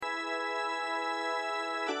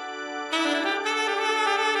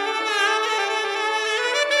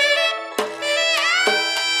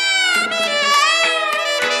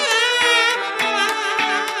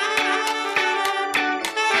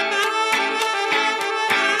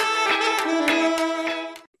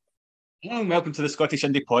and welcome to the Scottish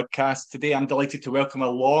Indie Podcast. Today I'm delighted to welcome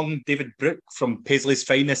along David Brooke from Paisley's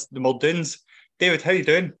Finest, the Muldoons. David, how are you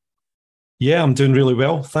doing? Yeah, I'm doing really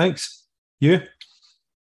well, thanks. You?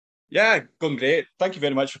 Yeah, going great. Thank you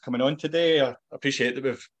very much for coming on today. I appreciate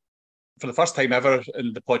that for the first time ever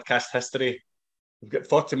in the podcast history, we've got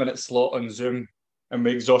 40-minute slot on Zoom and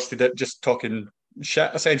we exhausted it just talking shit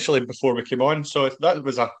essentially before we came on. So that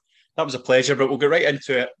was a pleasure, but we'll get right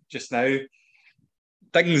into it just now.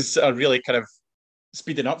 Things are really kind of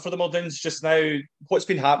speeding up for the Muldoons just now. What's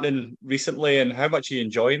been happening recently and how much are you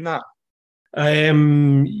enjoying that?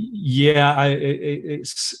 It's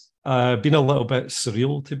been a little bit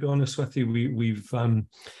surreal, to be honest with you.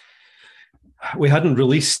 We hadn't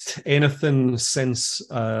released anything since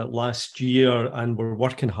last year, and we're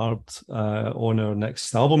working hard on our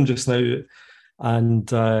next album just now.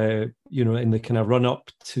 And in the kind of run up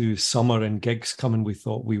to summer and gigs coming, we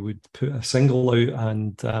thought we would put a single out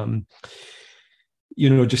and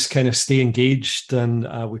just kind of stay engaged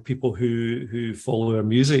and with people who follow our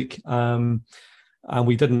music. And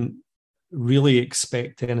we didn't really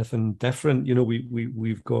expect anything different.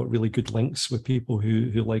 We've got really good links with people who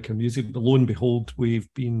like our music, but lo and behold,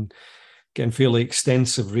 we've been getting fairly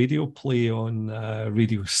extensive radio play on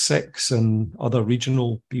Radio 6 and other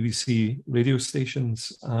regional BBC radio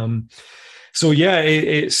stations.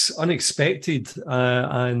 It's unexpected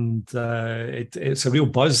and it's a real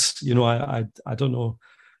buzz. I don't know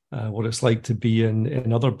what it's like to be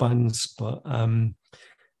in other bands, but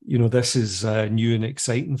this is new and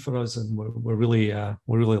exciting for us, and we're really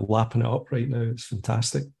lapping it up right now. It's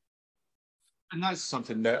fantastic. And that's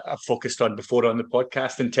something that I've focused on before on the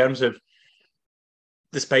podcast in terms of,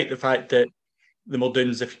 despite the fact that the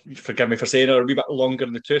Muldoons, if you forgive me for saying it, are a wee bit longer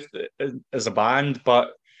in the tooth as a band, but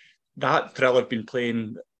that thrill of been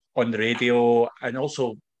playing on the radio and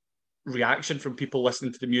also reaction from people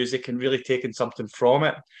listening to the music and really taking something from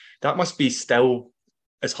it, that must be still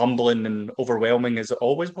as humbling and overwhelming as it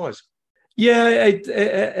always was. Yeah, it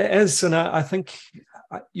is. And I think,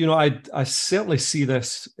 I certainly see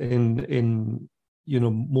this in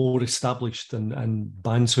more established and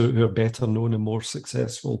bands who are better known and more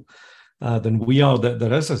successful than we are. That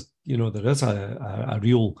there is a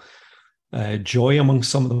real joy among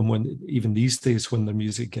some of them when even these days when their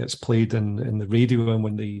music gets played in the radio and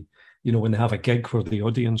when they have a gig where the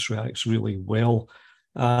audience reacts really well.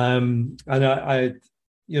 And I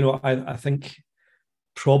think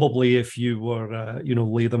probably if you were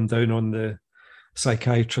lay them down on the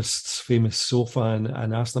psychiatrist's famous sofa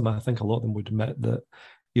and ask them, I think a lot of them would admit that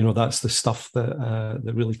that's the stuff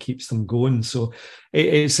that really keeps them going. So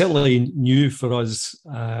it's certainly new for us,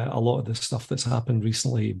 a lot of the stuff that's happened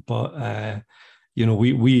recently, but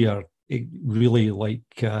we are really like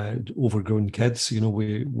overgrown kids. Our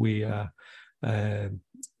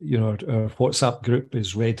WhatsApp group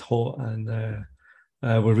is red hot, and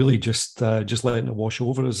we're really just letting it wash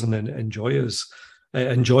over us and then enjoy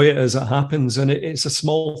it as it happens. And it's a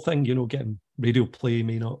small thing, getting radio play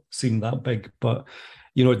may not seem that big, but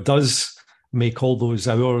it does make all those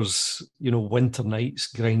hours, winter nights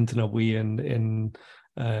grinding away in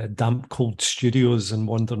damp, cold studios and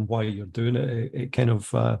wondering why you're doing it. It kind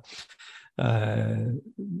of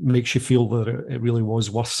makes you feel that it really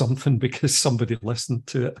was worth something because somebody listened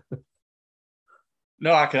to it.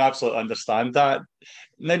 No, I can absolutely understand that.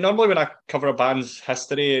 Now, normally when I cover a band's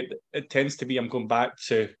history, it tends to be I'm going back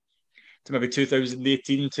to maybe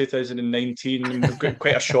 2018, 2019, and we've got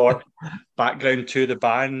quite a short background to the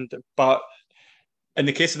band. But in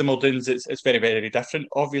the case of the Muldoons, it's very, very different.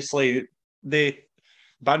 Obviously, the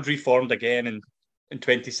band reformed again in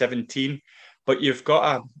 2017, but you've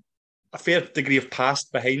got a fair degree of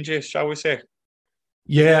past behind you, shall we say?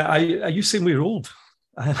 Yeah, are you saying we're old?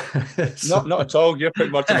 Not at all. You're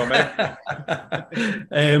putting words in my mouth.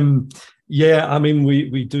 Yeah, I mean,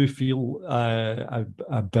 we do feel a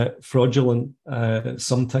bit fraudulent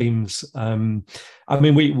sometimes. I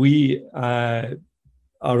mean, we are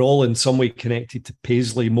all in some way connected to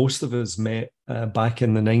Paisley. Most of us met back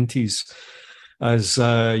in the 90s as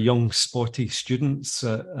young, spotty students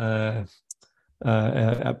at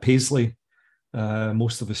Paisley.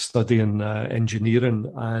 Most of us studying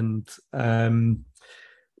engineering, and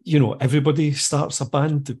everybody starts a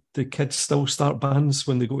band. The kids still start bands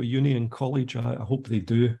when they go to uni and college. I hope they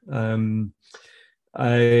do.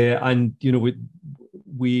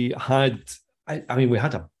 We had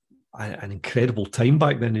an incredible time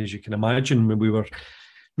back then, as you can imagine, when we were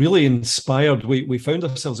really inspired. We found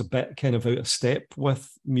ourselves a bit kind of out of step with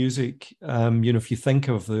music. If you think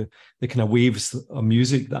of the kind of waves of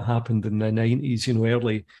music that happened in the 90s,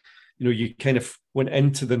 early, you kind of went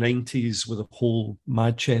into the 90s with the whole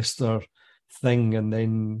Manchester thing, and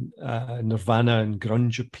then Nirvana and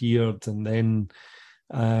grunge appeared, and then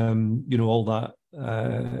all that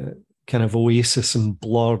kind of Oasis and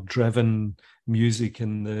Blur driven music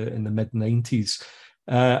in the mid-90s.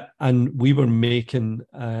 And we were making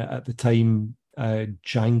at the time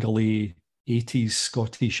jangly 80s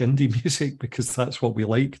Scottish indie music because that's what we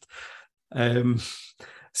liked.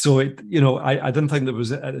 So I didn't think there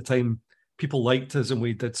was, at the time, people liked us and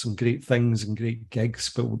we did some great things and great gigs,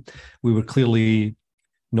 but we were clearly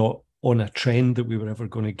not on a trend that we were ever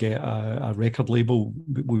going to get a record label.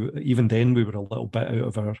 Even then, we were a little bit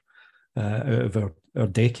out of our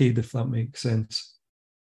decade, if that makes sense.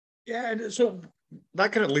 Yeah, and so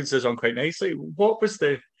that kind of leads us on quite nicely. What was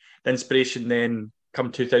the inspiration then,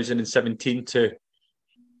 come 2017, to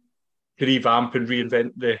revamp and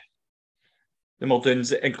reinvent the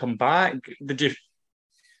Muldoons and come back?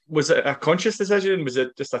 Was it a conscious decision? Was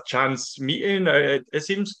it just a chance meeting? It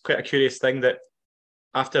seems quite a curious thing that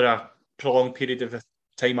after a prolonged period of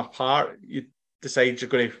time apart, you decide you're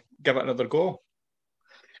going to give it another go.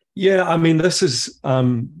 Yeah, I mean, this has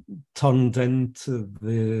turned into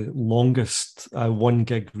the longest one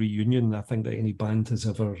gig reunion I think that any band has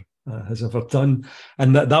ever done,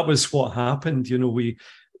 and that was what happened.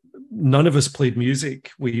 None of us played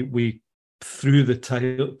music. We threw the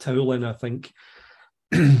towel in, I think,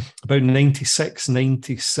 about 96,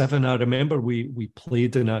 97. I remember we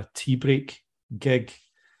played in a tea break gig,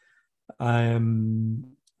 and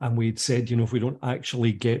we'd said, if we don't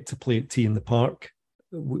actually get to play at Tea in the Park,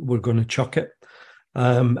 we're going to chuck it.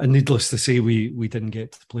 And needless to say, we didn't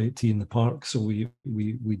get to play at Tea in the Park, so we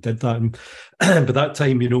did that. And by that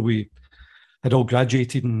time, we had all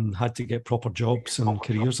graduated and had to get proper jobs and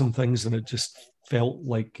careers and things, and it just felt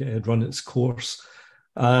like it had run its course.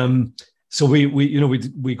 So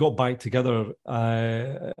we got back together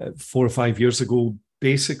 4 or 5 years ago,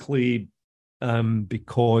 basically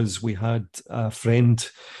because we had a friend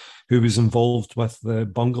who was involved with the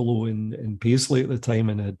bungalow in Paisley at the time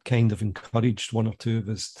and had kind of encouraged one or two of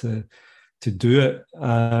us to do it.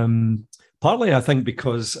 Partly, I think,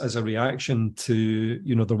 because as a reaction to,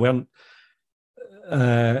 there weren't,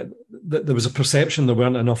 there was a perception there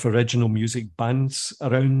weren't enough original music bands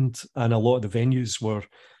around, and a lot of the venues were,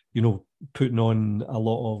 putting on a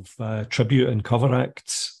lot of tribute and cover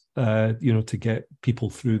acts, to get people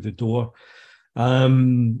through the door.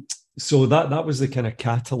 So that was the kind of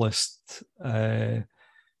catalyst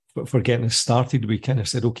for getting us started. We kind of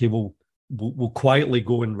said, okay, we'll quietly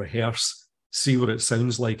go and rehearse, see what it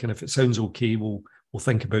sounds like, and if it sounds okay, we'll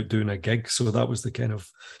think about doing a gig. So that was the kind of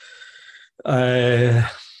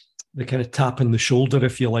tap in the shoulder,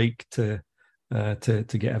 if you like, to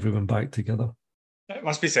get everyone back together. It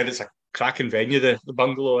must be said it's a cracking venue, the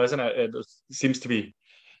bungalow, isn't it? It seems to be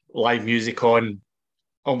live music on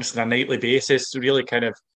almost on a nightly basis, really kind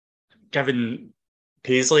of giving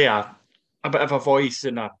Paisley a bit of a voice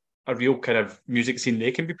and a real kind of music scene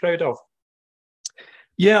they can be proud of.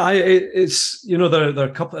 Yeah, it's there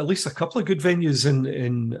are at least a couple of good venues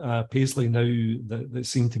in Paisley now that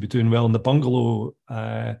seem to be doing well. And the bungalow,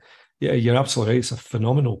 yeah, you're absolutely right. It's a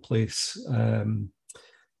phenomenal place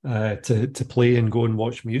to play and go and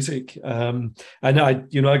watch music. And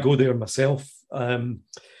I go there myself. When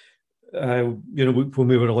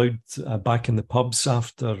we were allowed back in the pubs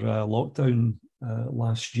after lockdown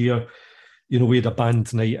last year, we had a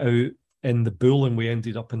band night out in the Bull, and we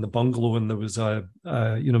ended up in the bungalow, and there was it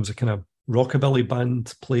was a kind of rockabilly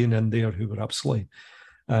band playing in there who were absolutely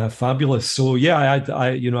fabulous. So yeah, I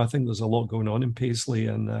think there's a lot going on in Paisley,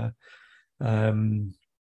 and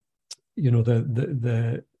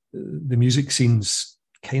the music scene's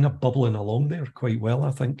kind of bubbling along there quite well,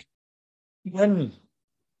 I think. When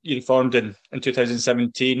you formed in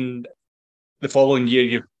 2017, the following year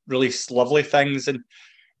you released Lovely Things, and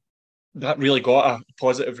that really got a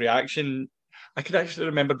positive reaction. I can actually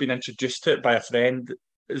remember being introduced to it by a friend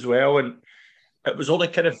as well, and it was only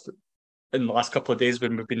kind of in the last couple of days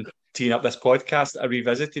when we've been teeing up this podcast, I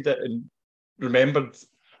revisited it and remembered,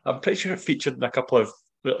 I'm pretty sure it featured in a couple of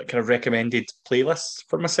kind of recommended playlists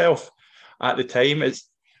for myself at the time. It's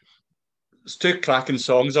two cracking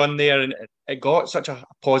songs on there, and it got such a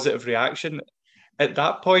positive reaction. At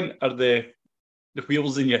that point, are the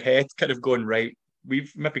wheels in your head kind of going, right,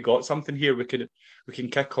 we've maybe got something here, we can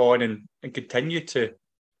kick on and continue to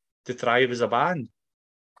thrive as a band?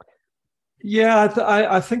 Yeah,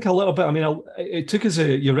 I think a little bit. I mean, it took us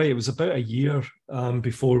you're right, it was about a year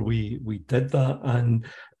before we did that, and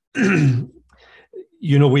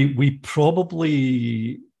we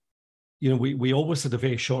probably, we always had a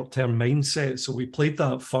very short-term mindset. So we played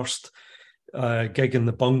that first gig in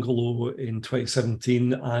the bungalow in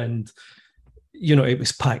 2017, and it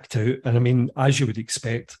was packed out. And I mean, as you would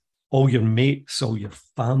expect, all your mates, all your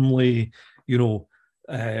family,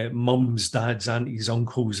 mums, dads, aunties,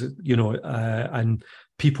 uncles, and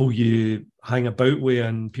people you hang about with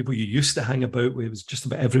and people you used to hang about with. It was just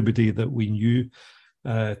about everybody that we knew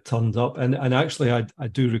turned up. And actually, I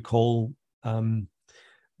do recall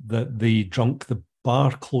that they drunk the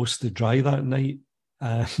bar close to dry that night.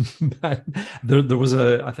 There was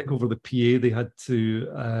I think over the PA, they had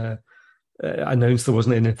to announce there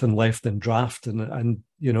wasn't anything left in draft. And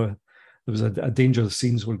there was a danger the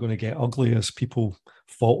scenes were going to get ugly as people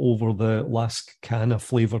fought over the last can of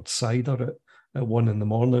flavoured cider at 1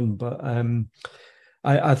 a.m. But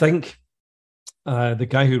I think the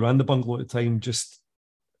guy who ran the bungalow at the time just,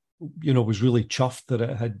 was really chuffed that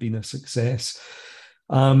it had been a success.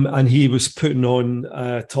 And he was putting on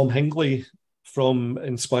Tom Hingley from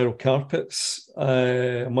Inspiral Carpets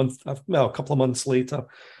a couple of months later,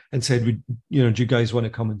 and said, do you guys want to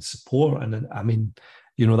come and support? And I mean,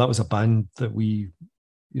 that was a band that we,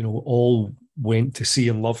 all went to see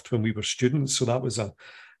and loved when we were students. So that was a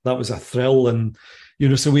thrill. And,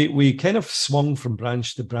 so we kind of swung from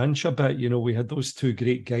branch to branch a bit. We had those 2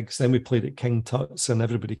 great gigs. Then we played at King Tut's and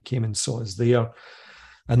everybody came and saw us there.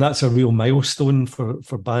 And that's a real milestone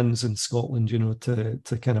for bands in Scotland,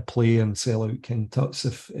 to kind of play and sell out King Tut's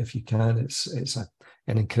if you can. It's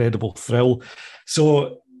an incredible thrill.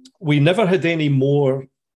 So we never had any more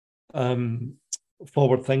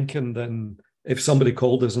forward thinking than if somebody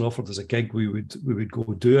called us and offered us a gig, we would go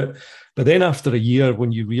do it. But then after a year,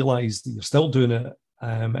 when you realise that you're still doing it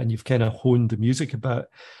and you've kind of honed the music a bit,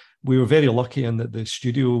 we were very lucky in that the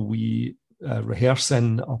studio we rehearse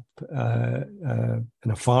in up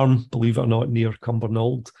in a farm, believe it or not, near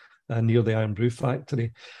Cumbernauld, near the Iron Brew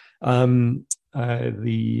factory. The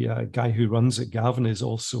guy who runs it, Gavin, is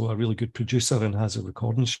also a really good producer and has a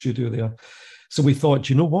recording studio there. So we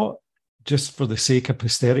thought, you know what? Just for the sake of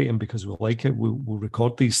posterity and because we like it, we'll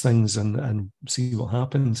record these things and see what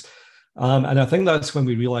happens. And I think that's when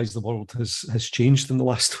we realised the world has changed in the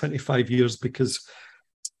last 25 years because,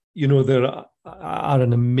 there are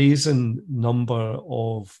an amazing number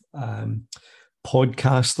of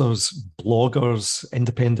podcasters, bloggers,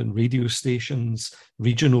 independent radio stations,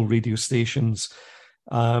 regional radio stations,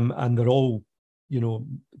 and they're all,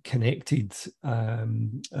 connected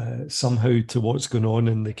somehow to what's going on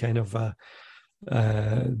in the kind of this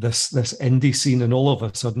indie scene. And all of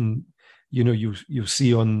a sudden, you'll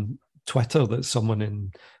see on Twitter that someone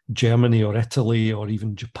in Germany or Italy or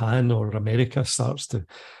even Japan or America starts to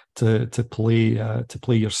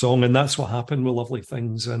play your song. And that's what happened with Lovely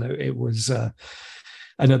Things. And it was and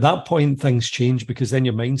at that point things change because then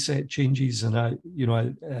your mindset changes, and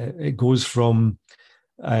it goes from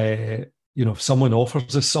if someone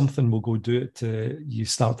offers us something, we'll go do it, to you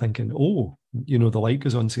start thinking, the light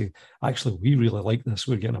goes on, say, actually we really like this,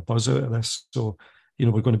 we're getting a buzz out of this, so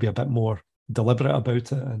we're going to be a bit more deliberate about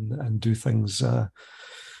it and do things,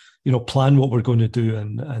 plan what we're going to do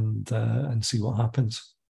and see what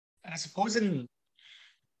happens. I suppose in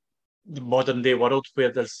the modern day world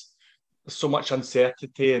where there's so much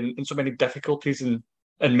uncertainty and so many difficulties in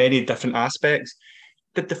many different aspects,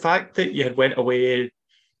 did the fact that you had went away,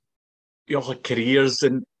 you all had careers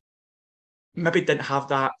and maybe didn't have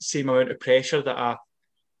that same amount of pressure that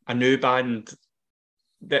a new band,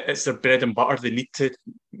 that it's their bread and butter, they need to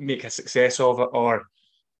make a success of it or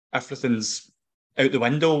everything's out the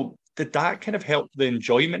window, did that kind of help the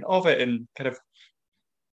enjoyment of it and kind of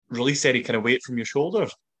release any kind of weight from your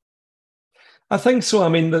shoulders? I think so. I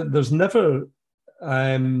mean, there's never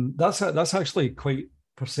that's actually quite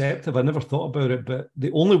perceptive. I never thought about it, but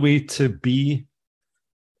the only way to be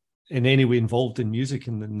in any way involved in music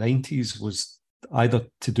in the 90s was either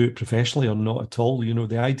to do it professionally or not at all.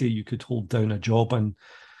 The idea you could hold down a job and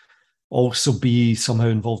also be somehow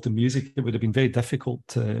involved in music, it would have been very difficult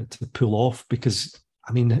to pull off because,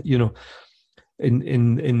 I mean,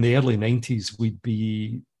 in the early 90s, we'd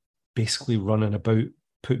be basically running about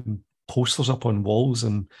putting posters up on walls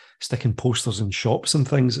and sticking posters in shops and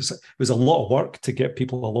things. It was a lot of work to get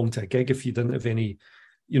people along to a gig if you didn't have any,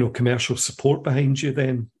 commercial support behind you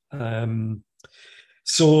then. I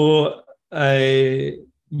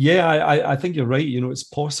think you're right. It's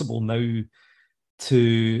possible now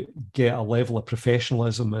to get a level of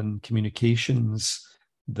professionalism and communications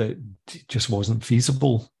that just wasn't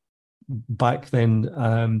feasible back then.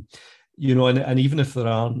 And even if there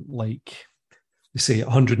aren't, like, say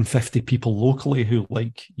 150 people locally who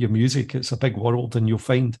like your music, it's a big world, and you'll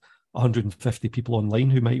find 150 people online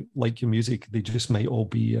who might like your music. They just might all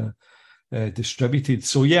be distributed.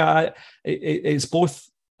 So it's both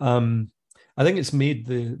I think it's made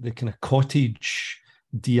the kind of cottage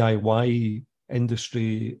DIY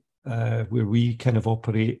industry where we kind of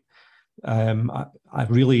operate a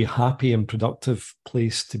really happy and productive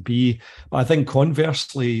place to be. But I think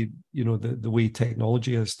conversely, the way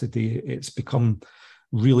technology is today, it's become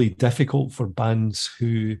really difficult for bands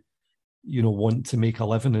who, want to make a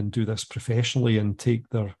living and do this professionally and take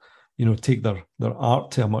their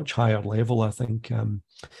art to a much higher level. I think I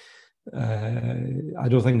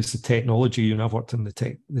don't think it's the technology. I've worked in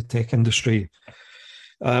the tech industry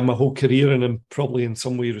my whole career, and I'm probably in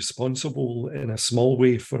some way responsible in a small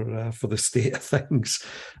way for the state of things.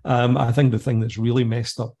 I think the thing that's really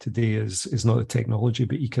messed up today is not the technology,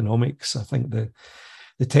 but economics. I think the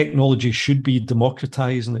technology should be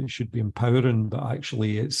democratized and it should be empowering, but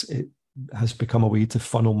actually it has become a way to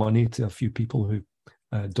funnel money to a few people who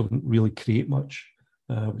don't really create much.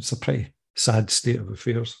 It's a pretty sad state of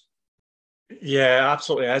affairs. Yeah,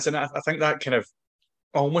 absolutely is. And I think that kind of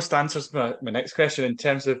almost answers my next question in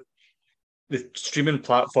terms of the streaming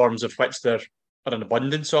platforms, of which there are an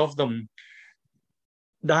abundance of them.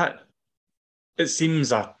 That it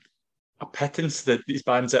seems a pittance that these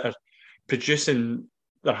bands that are producing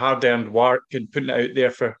their hard-earned work and putting it out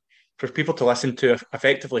there for people to listen to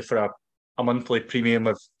effectively for a monthly premium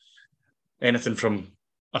of anything from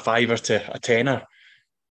a fiver to a tenner,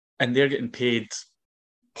 and they're getting paid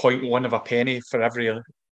 0.1 of a penny for every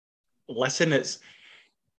listen. It's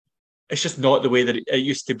just not the way that it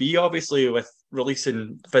used to be, obviously, with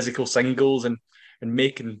releasing physical singles and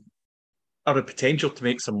making, or the potential to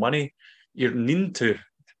make some money. You're needing to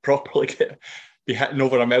properly be hitting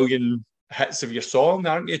over 1 million hits of your song,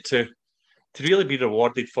 aren't you, to really be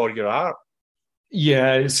rewarded for your art?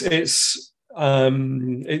 Yeah, it's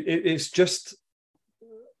just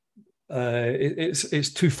it's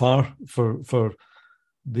too far for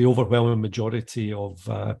the overwhelming majority of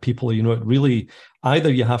people. It really,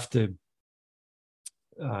 either you have to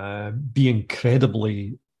be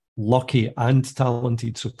incredibly lucky and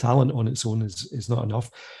talented, so talent on its own is not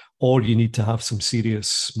enough, or you need to have some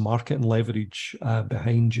serious marketing leverage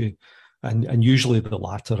behind you, and usually the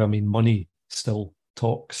latter. I mean, money still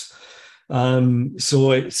talks.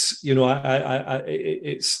 So it's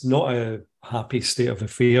it's not a happy state of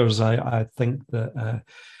affairs. I think that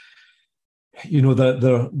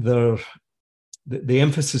the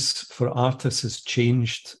emphasis for artists has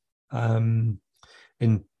changed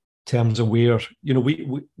in terms of where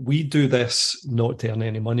we do this not to earn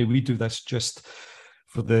any money. We do this just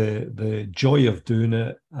for the joy of doing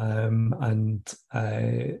it, and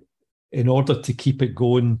in order to keep it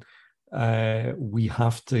going, we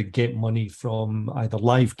have to get money from either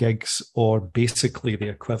live gigs or basically the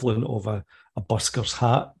equivalent of a busker's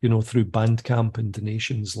hat, through Bandcamp and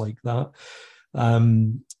donations like that.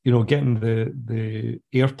 Getting the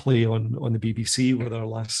airplay on the BBC with our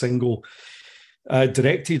last single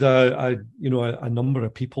directed a number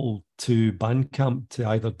of people to Bandcamp to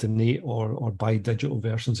either donate or buy digital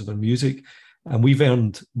versions of their music, and we've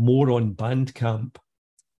earned more on Bandcamp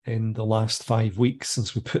in the last 5 weeks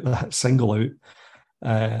since we put that single out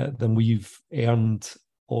than we've earned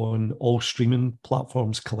on all streaming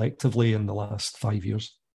platforms collectively in the last 5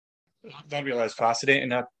 years. That really is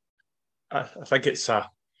fascinating. I think it's a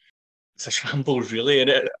shambles, really,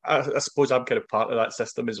 and I suppose I'm kind of part of that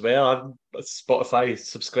system as well. I'm a Spotify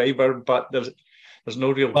subscriber, but there's no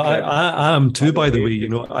real. Well, I am too, by the way.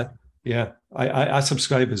 I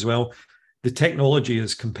subscribe as well. The technology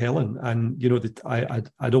is compelling, and I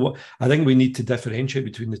think we need to differentiate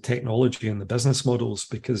between the technology and the business models,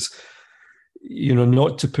 because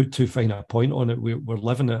not to put too fine a point on it, we're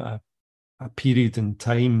living at a period in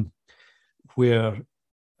time where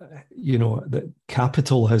that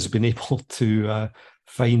capital has been able to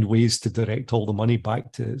find ways to direct all the money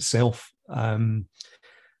back to itself. I don't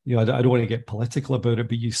want to get political about it,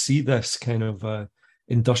 but you see this kind of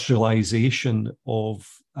industrialization of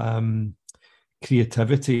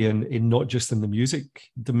creativity in not just in the music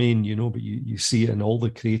domain, but you see it in all the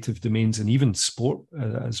creative domains, and even sport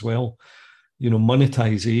as well.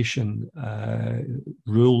 Monetization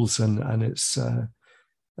rules, and it's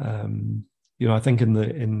I think in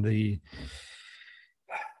the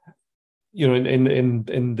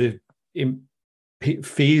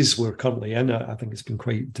phase we're currently in, I think it's been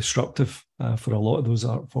quite disruptive for a lot of those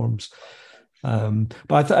art forms.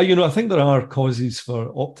 But I think there are causes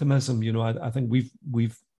for optimism. I think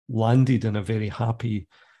we've landed in a very happy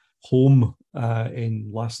home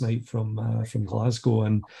in last night from Glasgow,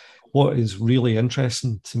 and what is really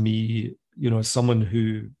interesting to me, as someone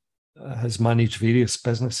who has managed various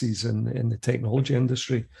businesses in the technology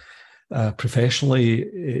industry, professionally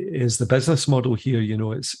is the business model here. You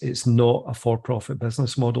know, it's not a for-profit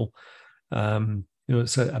business model. You know,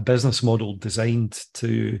 it's a business model designed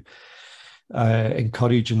to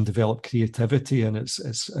encourage and develop creativity, and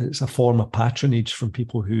it's a form of patronage from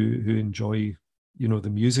people who enjoy, you know, the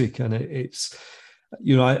music. And it's,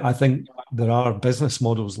 you know, I think there are business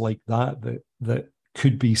models like that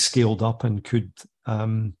could be scaled up and could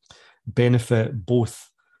benefit both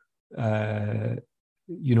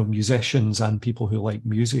you know, musicians and people who like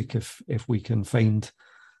music if we can find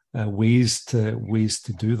ways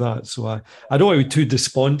to do that. So I don't want to be too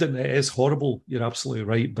despondent. It is horrible. You're absolutely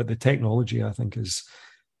right. But the technology, I think, is,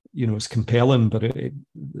 you know, it's compelling, but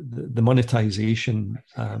the monetization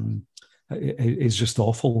is just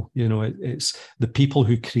awful. You know, it's the people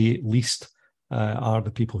who create least are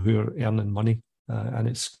the people who are earning money, and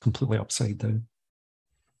it's completely upside down.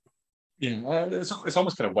 Yeah, it's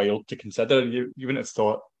almost kind of wild to consider. You wouldn't have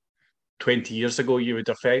thought 20 years ago you would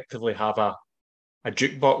effectively have a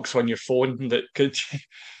jukebox on your phone that could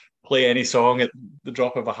play any song at the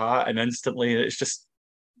drop of a hat, and instantly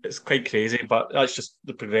it's quite crazy. But that's just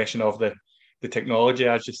the progression of the technology,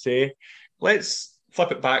 as you say. Let's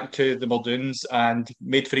flip it back to the Muldoons and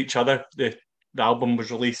Made for Each Other. The album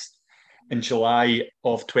was released in July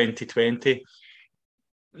of 2020.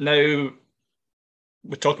 Now,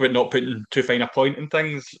 we talk about not putting too fine a point in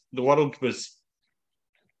things. The world was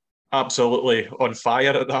absolutely on fire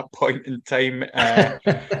at that point in time. A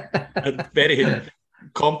very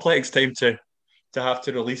complex time to have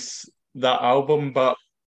to release that album, but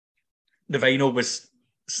the vinyl was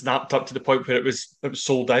snapped up to the point where it was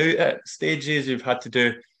sold out at stages. You've had to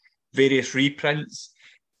do various reprints.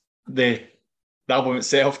 The album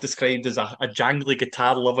itself, described as a jangly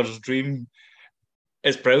guitar lover's dream,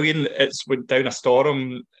 it's brilliant. It's went down a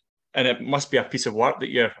storm, and it must be a piece of work that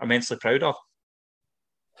you're immensely proud of.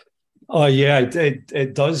 Oh yeah,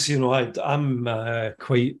 it does. You know, I'm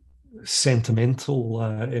quite sentimental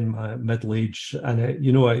in my middle age, and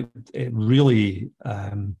you know, it really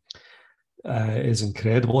is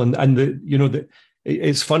incredible. And you know,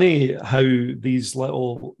 it's funny how these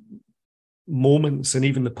little moments and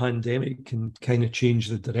even the pandemic can kind of change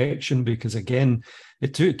the direction, because again,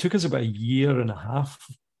 it took us about a year and a half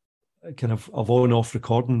kind of on off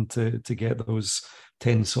recording to get those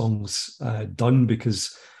 10 songs done,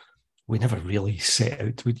 because we never really set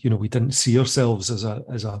out. We didn't see ourselves as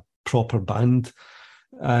a proper band,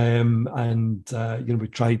 and you know, we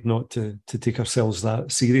tried not to take ourselves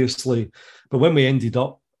that seriously. But when we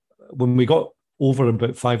got over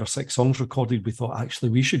about 5 or 6 songs recorded, we thought, actually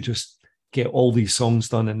we should just get all these songs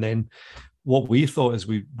done, and then what we thought is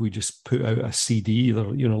we just put out a CD.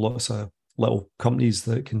 There, you know, lots of little companies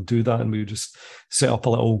that can do that, and we would just set up a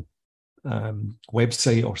little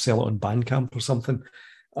website or sell it on Bandcamp or something.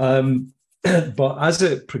 But as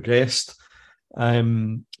it progressed,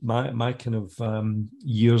 my kind of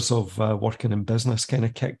years of working in business kind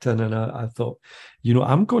of kicked in, and I thought, you know,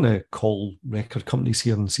 I'm going to call record companies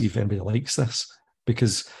here and see if anybody likes this,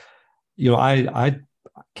 because, you know, I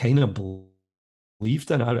kind of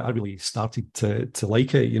believed in it. I really started to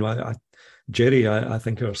like it. You know, Jerry, I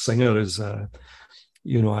think our singer is,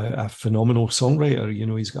 you know, a phenomenal songwriter. You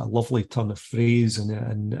know, he's got a lovely turn of phrase,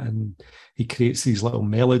 and he creates these little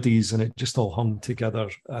melodies, and it just all hung together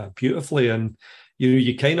beautifully. And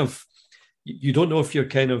you know, you don't know if you're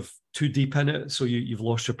kind of too deep in it, so you've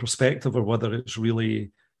lost your perspective, or whether it's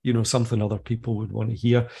really, you know, something other people would want to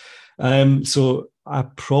hear. So I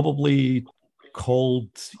probably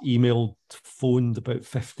called, emailed, phoned about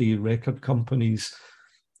 50 record companies,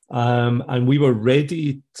 and we were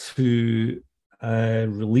ready to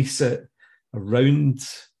release it around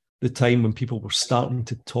the time when people were starting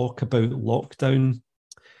to talk about lockdown,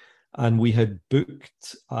 and we had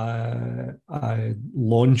booked a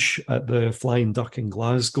launch at the Flying Duck in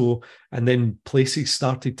Glasgow, and then places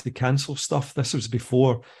started to cancel stuff. This was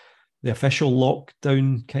before the official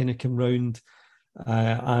lockdown kind of came round,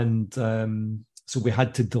 and so we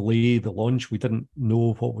had to delay the launch. We didn't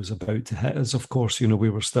know what was about to hit us, of course. You know, we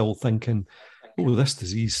were still thinking, oh, this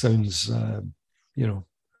disease sounds you know,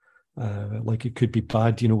 like it could be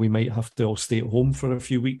bad. You know, we might have to all stay at home for a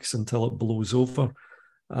few weeks until it blows over.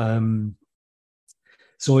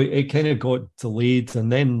 So it kind of got delayed,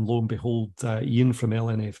 and then lo and behold, Ian from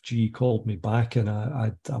LNFG called me back, and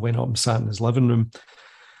I went up and sat in his living room.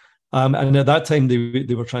 And at that time,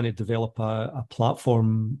 they were trying to develop a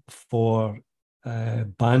platform for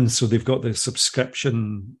bands. So they've got the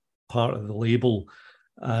subscription part of the label,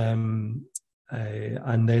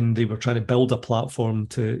 and then they were trying to build a platform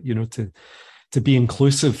to to be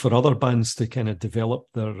inclusive for other bands to kind of develop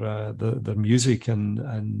their music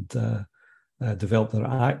and develop their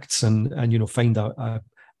acts and you know, find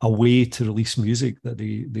a way to release music that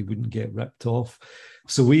they wouldn't get ripped off.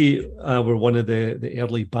 So we were one of the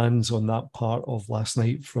early bands on that part of Last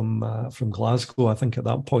Night from Glasgow. I think at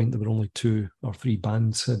that point there were only 2 or 3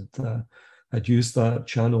 bands had used that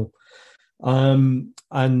channel. And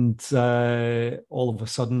all of a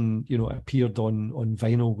sudden, you know, it appeared on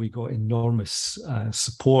vinyl. We got enormous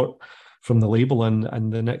support from the label,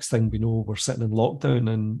 and the next thing we know, we're sitting in lockdown,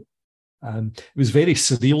 and it was very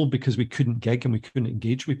surreal because we couldn't gig and we couldn't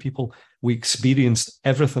engage with people. We experienced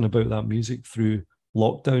everything about that music through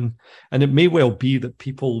lockdown, and it may well be that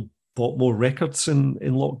people bought more records in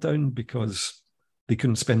lockdown because they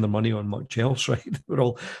couldn't spend their money on much else, right? They were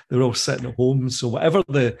all sitting at home. So whatever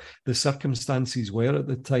the circumstances were at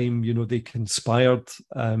the time, you know, they conspired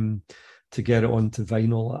to get it onto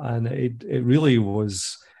vinyl, and it really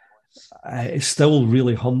was. It's still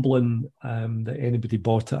really humbling that anybody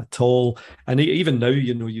bought it at all. And even now,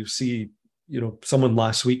 you know, you see, you know, someone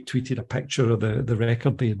last week tweeted a picture of the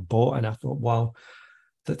record they had bought, and I thought, wow,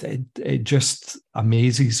 that it just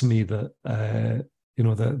amazes me that you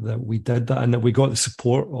know, that we did that and that we got the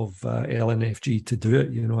support of LNFG to do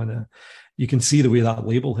it, you know, and you can see the way that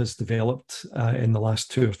label has developed in the last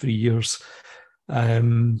 2 or 3 years.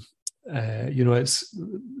 You know, it's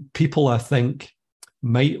people, I think,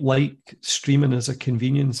 might like streaming as a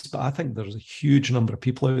convenience, but I think there's a huge number of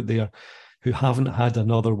people out there who haven't had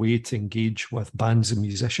another way to engage with bands and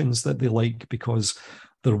musicians that they like because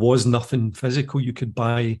there was nothing physical you could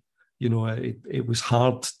buy. You know, it was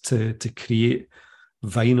hard to create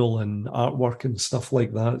vinyl and artwork and stuff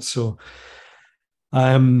like that. So,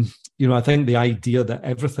 you know, I think the idea that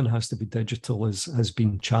everything has to be digital has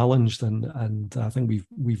been challenged, and I think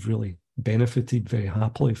we've really benefited very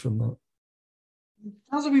happily from that.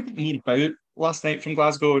 As a wee bit more about Last Night from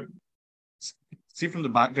Glasgow, see from the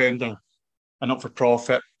background, a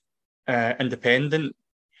not-for-profit, independent,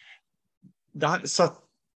 that's a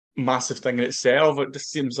massive thing in itself. It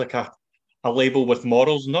just seems like a label with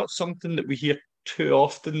morals, not something that we hear too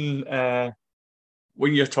often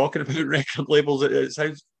when you're talking about record labels. It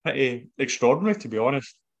sounds pretty extraordinary, to be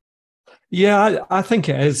honest. Yeah, I think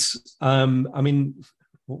it is. I mean,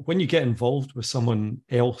 when you get involved with someone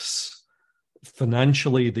else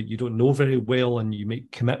financially that you don't know very well, and you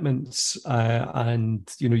make commitments, and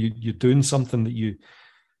you know you're doing something that you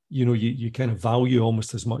kind of value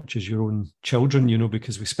almost as much as your own children, you know,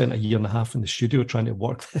 because we spent a year and a half in the studio trying to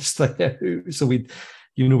work this thing out. So we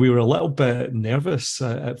were a little bit nervous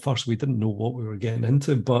at first. We didn't know what we were getting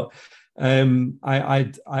into, but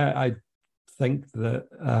I think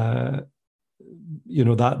that you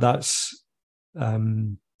know that's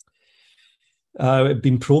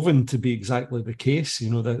been proven to be exactly the case. You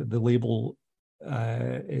know, the label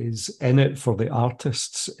is in it for the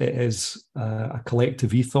artists. It is a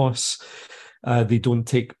collective ethos. They don't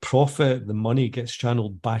take profit. The money gets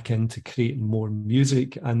channeled back into creating more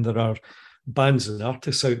music, and there are bands and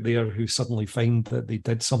artists out there who suddenly find that they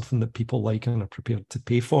did something that people like and are prepared to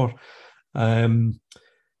pay for. So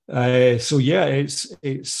yeah,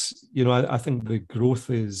 it's you know, I think the growth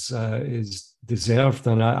is deserved,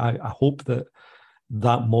 and I hope that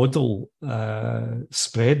model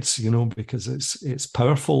spreads, you know, because it's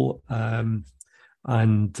powerful, and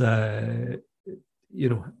you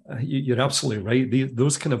know, you're absolutely right.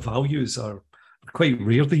 Those kind of values are quite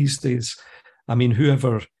rare these days. I mean,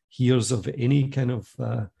 whoever hears of any kind of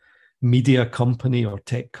media company or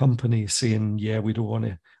tech company saying, yeah, we don't want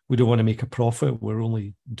to make a profit, we're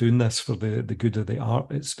only doing this for the good of the art,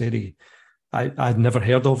 it's very, I'd never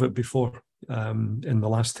heard of it before. In the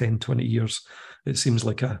last 10, 20 years, it seems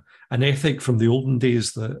like an ethic from the olden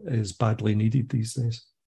days that is badly needed these days.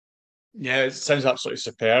 Yeah, it sounds absolutely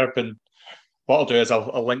superb. And what I'll do is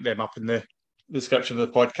I'll link them up in the description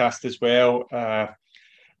of the podcast as well.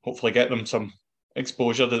 Hopefully get them some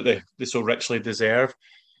exposure that they so richly deserve.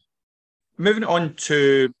 Moving on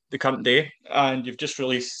to the current day, and you've just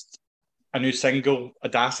released a new single,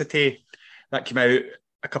 Audacity, that came out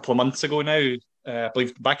a couple of months ago now. I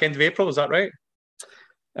believe back end of April, is that right?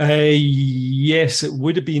 Yes, it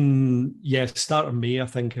would have been, start of May, I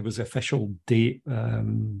think it was the official date.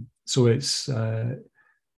 So it's,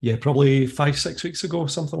 probably 5-6 weeks ago,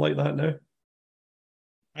 something like that now.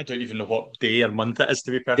 I don't even know what day or month it is,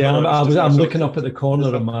 to be perfectly honest. I'm looking up at the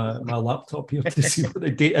corner of my laptop here to see what the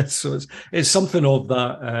date is. So it's something of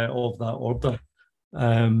that order.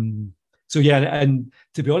 So yeah, and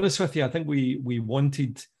to be honest with you, I think we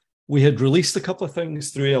had released a couple of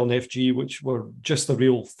things through LNFG, which were just a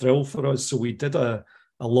real thrill for us. So we did a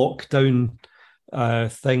lockdown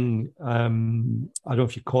thing. I don't know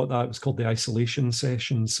if you caught that. It was called the Isolation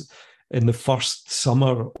Sessions in the first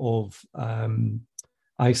summer of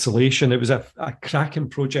Isolation. It was a cracking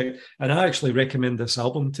project, and I actually recommend this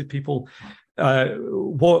album to people.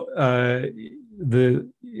 What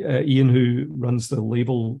Ian, who runs the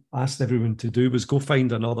label, asked everyone to do was go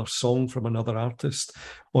find another song from another artist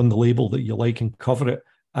on the label that you like and cover it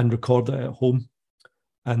and record it at home.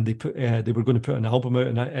 And they were going to put an album out,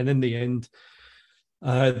 and in the end,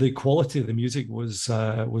 the quality of the music was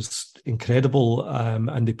incredible,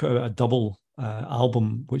 and they put out a double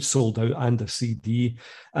album which sold out and a CD.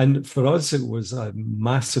 And for us, it was a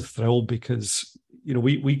massive thrill because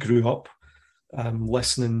we grew up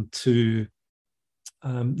listening to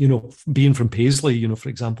being from Paisley. For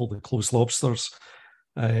example, the Closed Lobsters.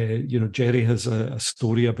 Jerry has a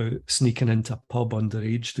story about sneaking into a pub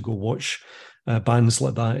underage to go watch bands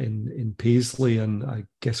like that in Paisley, and I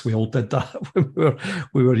guess we all did that when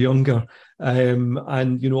we were younger. And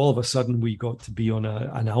all of a sudden we got to be on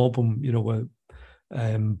an album, with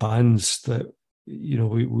bands that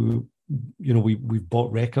we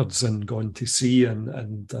bought records and gone to see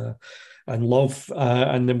and love.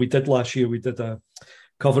 And then we did last year. We did a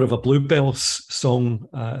cover of a Bluebells song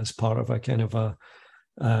as part of a kind of a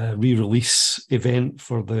re-release event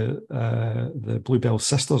for the Bluebell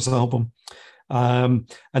Sisters album. And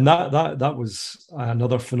that was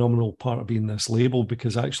another phenomenal part of being this label,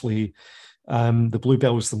 because actually the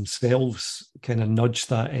Bluebells themselves kind of nudged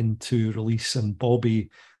that into release, and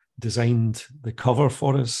Bobby designed the cover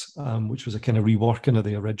for us, which was a kind of reworking of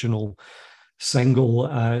the original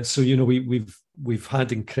single. So we've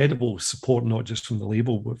had incredible support, not just from the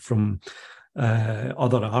label, but from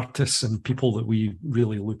other artists and people that we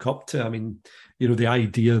really look up to. I mean, the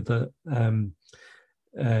idea that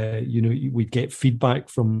we'd get feedback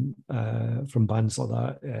from bands like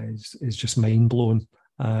that is just mind blowing.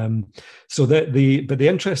 But the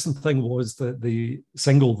interesting thing was that the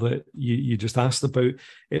single that you just asked about,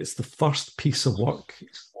 it's the first piece of work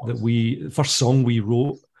first song we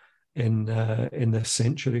wrote in this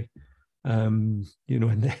century. Not in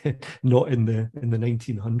the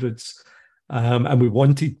 1900s. And we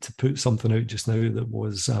wanted to put something out just now that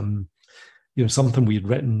was, something we'd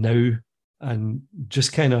written now, and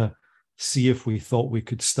just kind of see if we thought we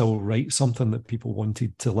could still write something that people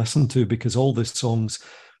wanted to listen to, because all the songs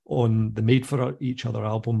on the Made for Each Other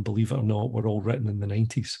album, believe it or not, were all written in the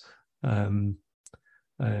 90s.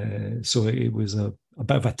 So it was a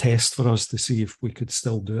bit of a test for us to see if we could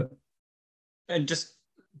still do it. And just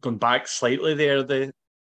going back slightly there, the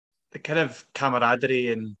kind of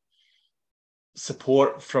camaraderie and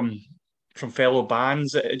support from fellow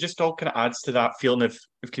bands, it just all kind of adds to that feeling of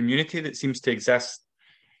community that seems to exist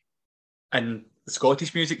in the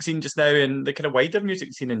Scottish music scene just now, and the kind of wider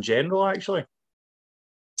music scene in general, actually.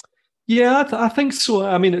 Yeah, I think so.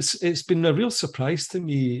 I mean, it's been a real surprise to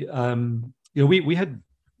me. We hadn't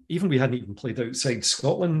even played outside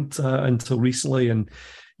Scotland until recently, and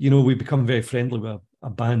we become very friendly with a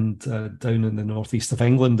band down in the northeast of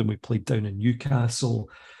England, and we played down in Newcastle.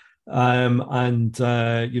 We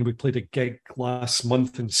played a gig last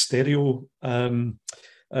month in Stereo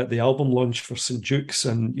at the album launch for St. Duke's,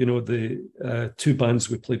 and the two bands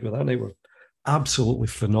we played with that night were absolutely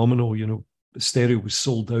phenomenal. Stereo was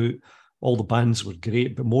sold out, all the bands were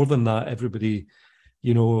great, but more than that, everybody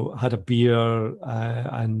had a beer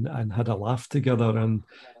and had a laugh together. And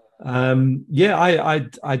I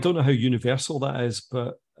don't know how universal that is,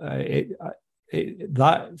 but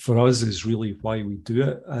that for us is really why we do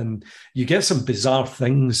it. And you get some bizarre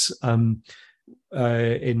things. In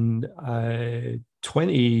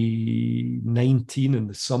 2019 in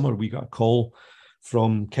the summer, we got a call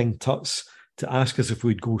from King Tut's to ask us if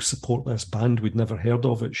we'd go support this band we'd never heard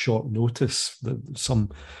of at short notice.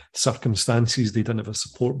 Some circumstances, they didn't have a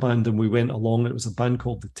support band, and we went along. It was a band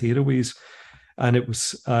called the Tearaways, and it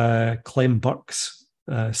was Clem Burke's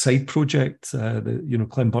side project.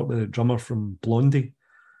 Clem Burke, the drummer from Blondie.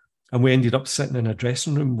 And we ended up sitting in a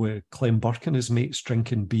dressing room with Clem Burke and his mates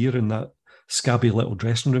drinking beer in that scabby little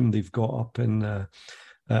dressing room they've got up in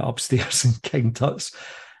upstairs in King Tut's.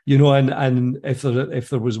 And if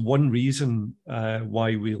there was one reason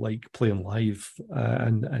why we like playing live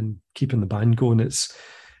and keeping the band going, it's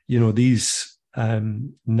these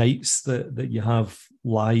nights that you have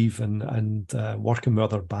live and working with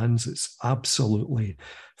other bands. It's absolutely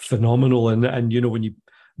phenomenal. And when you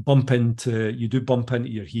bump into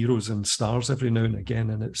your heroes and stars every now and again,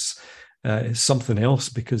 and it's something else,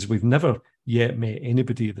 because we've never yet met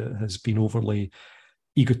anybody that has been overly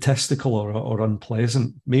egotistical or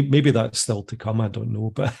unpleasant. Maybe that's still to come. I don't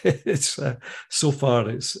know, but it's so far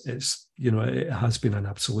it's it has been an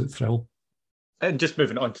absolute thrill. And just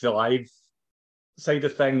moving on to the live side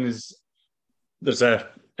of things, there's a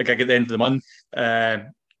gig at the end of the month.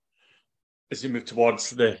 As you move towards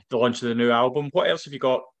the launch of the new album, what else have you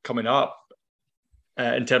got coming up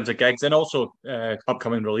in terms of gigs and also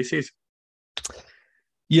upcoming releases?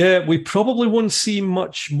 Yeah, we probably won't see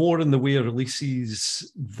much more in the way of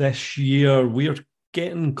releases this year. We're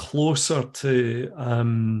getting closer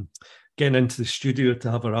to getting into the studio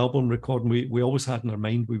to have our album recording. We always had in our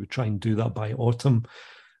mind we would try and do that by autumn.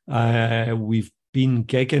 We've been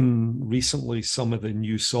gigging recently some of the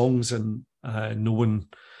new songs, and no one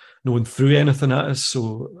threw anything at us,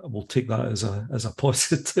 so we'll take that as a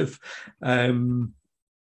positive. Currently,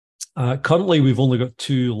 we've only got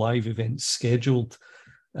 2 live events scheduled.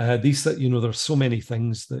 There's so many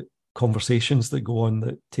things, conversations that go on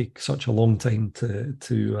that take such a long time to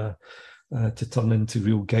turn into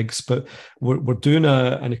real gigs. But we're doing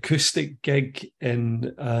an acoustic gig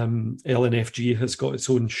in LNFG has got its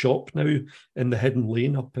own shop now in the Hidden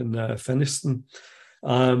Lane up in Finnieston.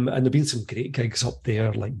 And there've been some great gigs up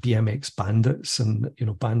there, like BMX Bandits and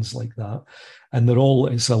bands like that. And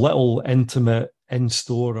it's a little intimate in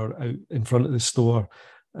store or out in front of the store.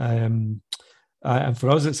 And for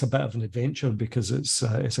us, it's a bit of an adventure because it's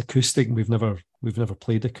acoustic. And we've never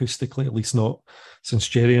played acoustically, at least not since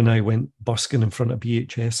Jerry and I went busking in front of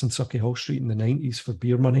BHS in Sauchiehall Street in the 90s for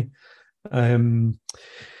beer money.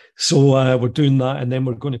 So we're doing that, and then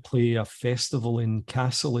we're going to play a festival in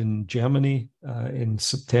Kassel in Germany in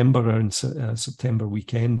September, around September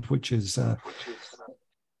weekend, which is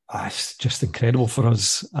it's just incredible for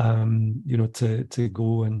us, to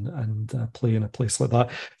go and play in a place like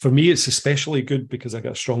that. For me, it's especially good because I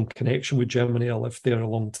got a strong connection with Germany. I lived there a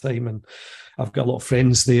long time, and I've got a lot of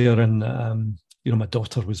friends there. And my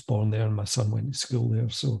daughter was born there, and my son went to school there.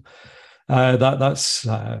 So that's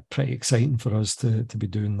pretty exciting for us to be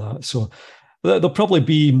doing that. So there'll probably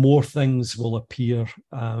be more things will appear,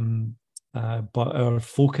 but our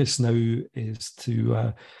focus now is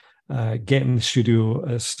to get in the studio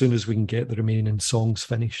as soon as we can get the remaining songs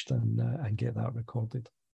finished and get that recorded.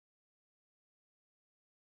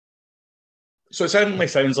 So it certainly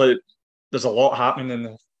sounds like there's a lot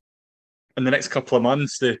happening in the next couple of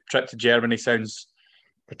months. The trip to Germany sounds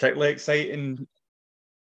particularly exciting.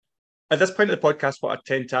 At this point of the podcast, what I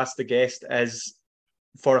tend to ask the guest is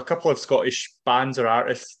for a couple of Scottish bands or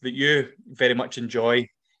artists that you very much enjoy,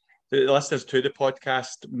 the listeners to the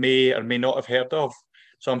podcast may or may not have heard of.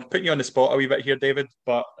 So I'm putting you on the spot a wee bit here, David,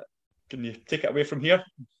 but can you take it away from here?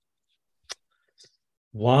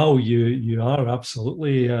 Wow, you are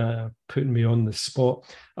absolutely putting me on the spot.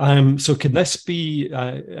 So can this be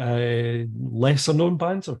lesser known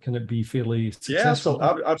bands, or can it be fairly successful?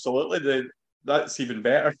 Yeah, absolutely. That's even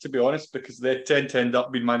better, to be honest, because they tend to end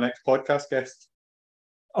up being my next podcast guest.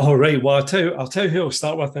 All right. Well, I'll tell you who I'll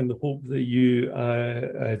start with in the hope that you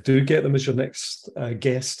do get them as your next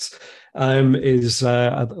guests. Is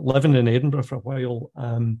living in Edinburgh for a while,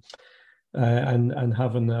 and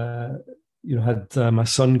having had my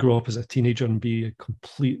son grow up as a teenager and be a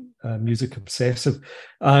complete music obsessive.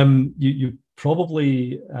 You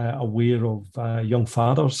probably aware of Young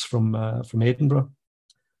Fathers from Edinburgh.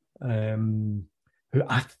 Who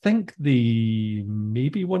I think they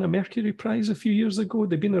maybe won a Mercury Prize a few years ago.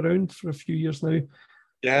 They've been around for a few years now.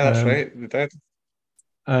 Yeah, that's right. They did.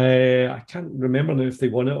 I can't remember now if they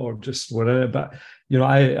won it or just were in it, but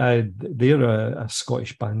they're a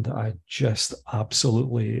Scottish band that I just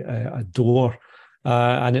absolutely adore,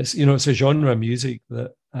 and it's a genre of music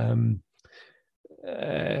that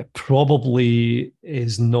probably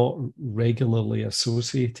is not regularly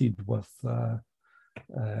associated with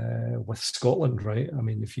Scotland, right? I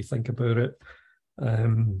mean, if you think about it,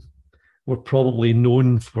 we're probably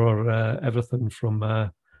known for everything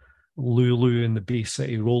from Lulu and the Bay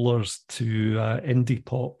City Rollers to indie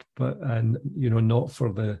pop, but not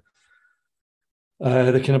for the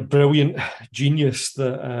kind of brilliant genius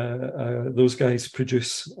that those guys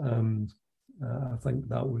produce. I think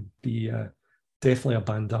that would be definitely a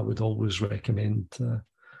band I would always recommend to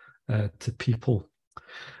people.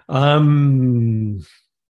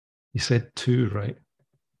 You said 2, right?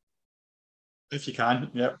 If you can,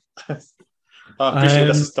 yeah. I appreciate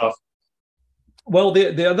this stuff. Well,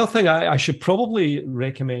 the other thing I should probably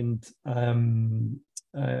recommend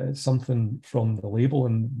something from the label,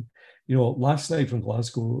 and Last Night from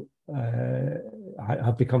Glasgow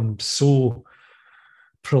have become so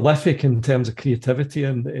prolific in terms of creativity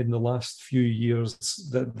in the last few years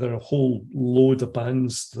that there are a whole load of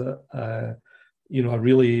bands that I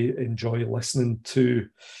really enjoy listening to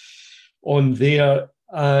on there.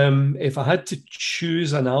 If I had to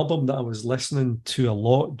choose an album that I was listening to a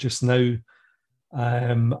lot just now,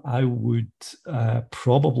 I would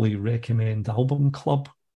probably recommend Album Club,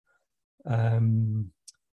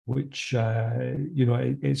 which,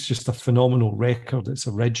 it's just a phenomenal record. It's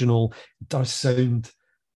original. It does sound,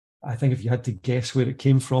 I think if you had to guess where it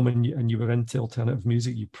came from and you were into alternative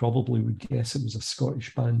music, you probably would guess it was a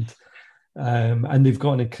Scottish band. And they've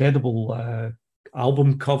got an incredible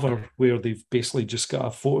album cover where they've basically just got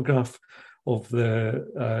a photograph of the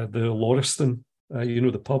Lauriston,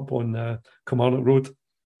 the pub on Kilmarnock Road.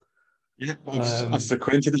 Yeah, I've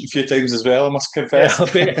frequented it a few times as well, I must confess. I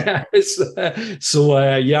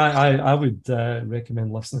would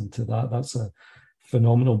recommend listening to that. That's a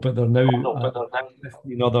phenomenal. But there are now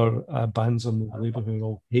 15 other bands on the label who are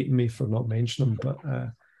all hating me for not mentioning them,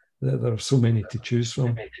 but there are so many to choose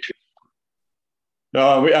from.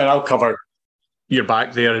 No, and I'll cover your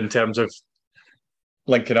back there in terms of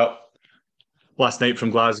linking up Last Night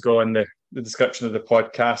from Glasgow and the description of the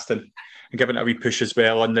podcast and giving it a wee push as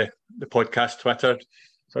well on the podcast Twitter.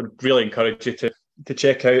 So I'd really encourage you to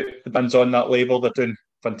check out the bands on that label. They're doing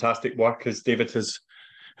fantastic work, as David has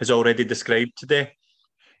already described today.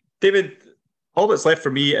 David, all that's left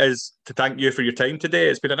for me is to thank you for your time today.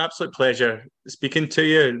 It's been an absolute pleasure speaking to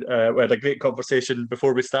you. We had a great conversation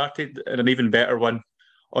before we started and an even better one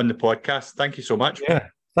on the podcast. Thank you so much. Yeah,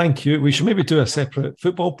 thank you. We should maybe do a separate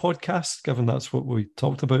football podcast, given that's what we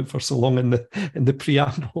talked about for so long in the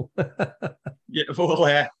preamble. Yeah,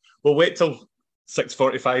 we'll wait till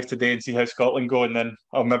 6:45 today and see how Scotland go, and then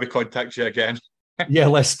I'll maybe contact you again. Yeah,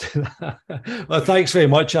 let's do that. Well, thanks very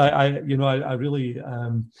much. I really,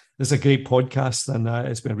 it's a great podcast, and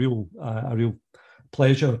it's been a real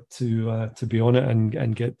pleasure to be on it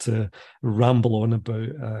and get to ramble on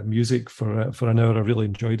about music for an hour. I really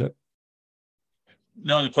enjoyed it.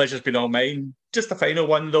 No, the pleasure's been all mine. Just a final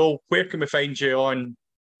one though. Where can we find you on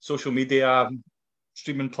social media,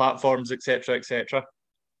 streaming platforms, etc., etc.?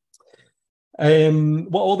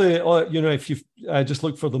 If you just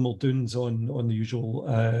look for the Muldoons on the usual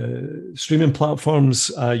streaming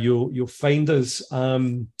platforms, you'll find us.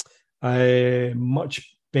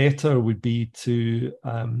 Much better would be to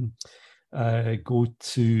go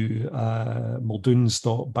to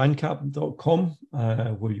muldoons.bandcamp.com,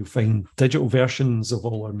 where you'll find digital versions of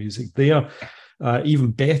all our music there.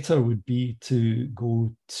 Even better would be to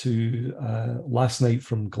go to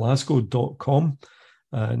lastnightfromglasgow.com,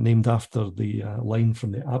 named after the line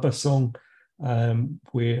from the ABBA song,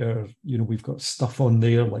 where we've got stuff on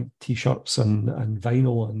there like t-shirts and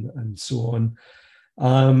vinyl and so on.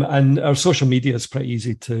 And our social media is pretty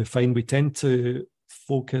easy to find. We tend to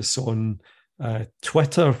focus on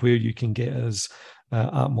Twitter, where you can get us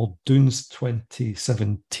at Muldoons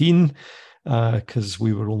 2017, because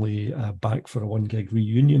we were only back for a one gig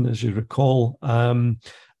reunion, as you recall, or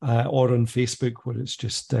on Facebook, where it's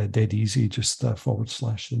just dead easy, just / the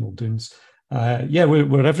Muldoons.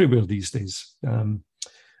 We're everywhere these days,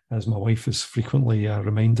 as my wife is frequently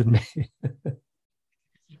reminding me.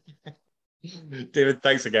 David,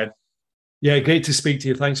 thanks again. Yeah, great to speak to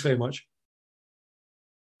you. Thanks very much.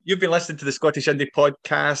 You've been listening to the Scottish Indie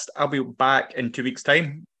Podcast. I'll be back in 2 weeks'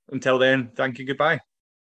 time. Until then, thank you. Goodbye.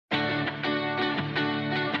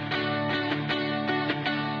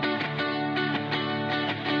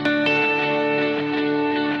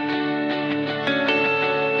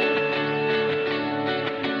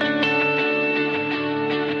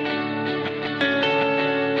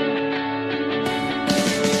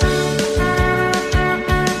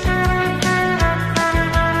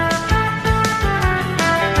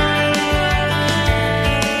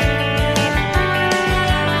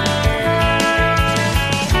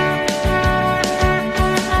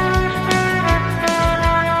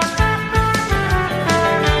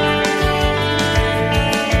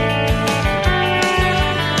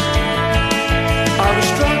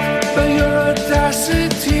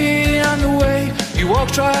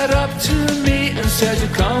 Right up to me and said, "You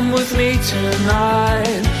come with me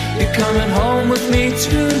tonight. You're coming home with me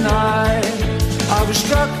tonight." I was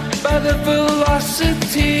struck by the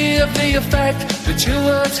velocity of the effect that your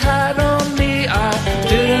words had on me. I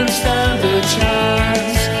didn't stand a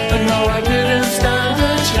chance. No, I didn't stand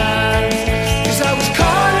a chance. 'Cause I was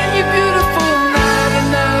caught in your beautiful night.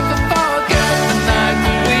 I'll never forget the night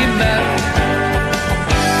that we met.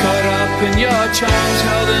 Caught up in your charms,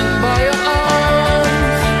 held in by your arms.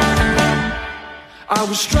 I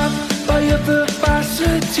was struck by your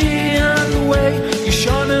vivacity and the way you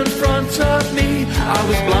shone in front of me. I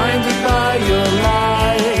was blinded by your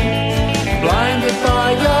light, blinded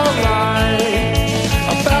by your light.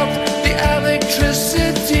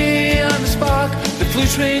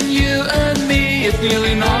 between you and me. It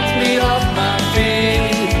nearly knocked me off my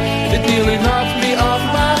feet. It nearly knocked me off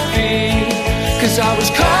my feet. 'Cause I was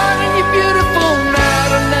caught in your beautiful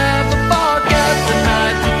night. I'll never forget the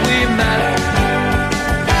night that we met.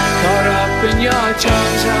 Caught up in your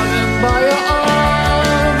charms, held in by your arms.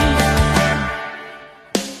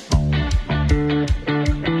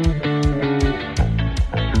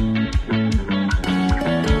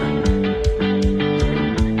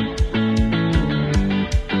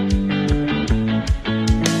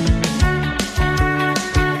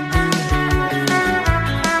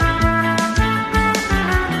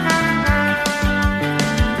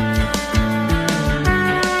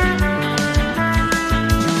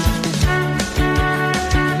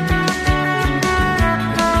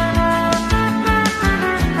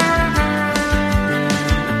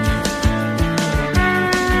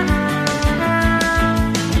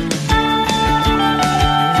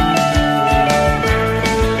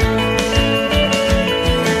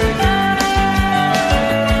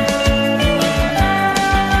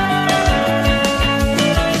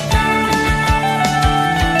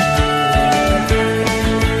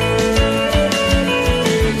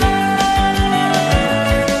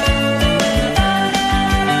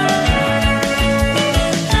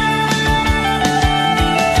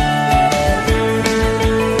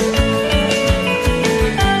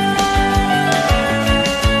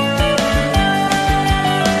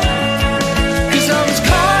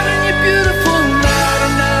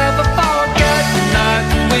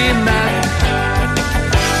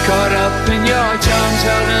 Caught up in your charms,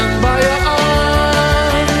 held in by